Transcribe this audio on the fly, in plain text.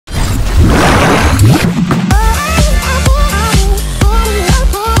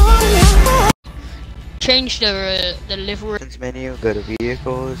change the livery. Menu, go to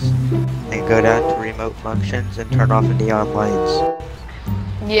vehicles, and go down to remote functions and turn off the neon lights.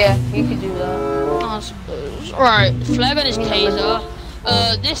 Yeah, you could do that. I suppose. Alright, Flair and his taser.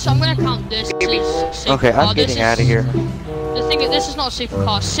 This, I'm gonna count this as safe. Okay, I'm getting out of here. The thing is, this is not a safe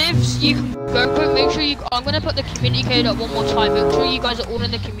car. Civs, you can go for it. Make sure you. I'm gonna put the community code up one more time. Make sure you guys are all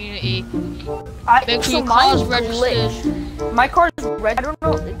in the community. Make sure your car's registered. My car's red. I don't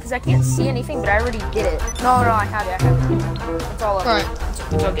know because I can't see anything, but I already did it. No, I have it. It's all up. Alright.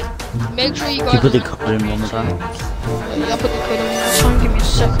 It's all good. Make sure you guys. Can you put the code in one more time? Yeah, I'll put the code in one more time. Give me a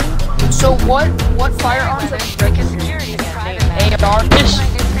second. So what firearms are breaking security? AR,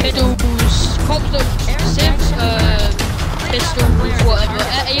 pistols, cops don't civs, pistols, whatever.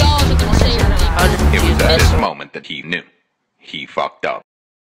 ARs are gonna say it was at this moment that he knew. He fucked up.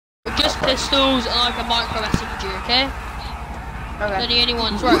 Just pistols and like a micro SMG, okay? Okay. Any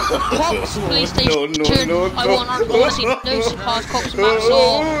ones, right? Cops, police station. I want to see no cars, cops, and maps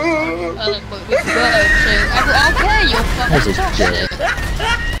are. But we can go. So, okay, you're fucking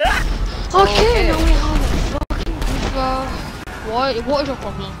okay, now we have a fucking. What is your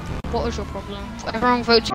problem? What is your problem? Everyone votes.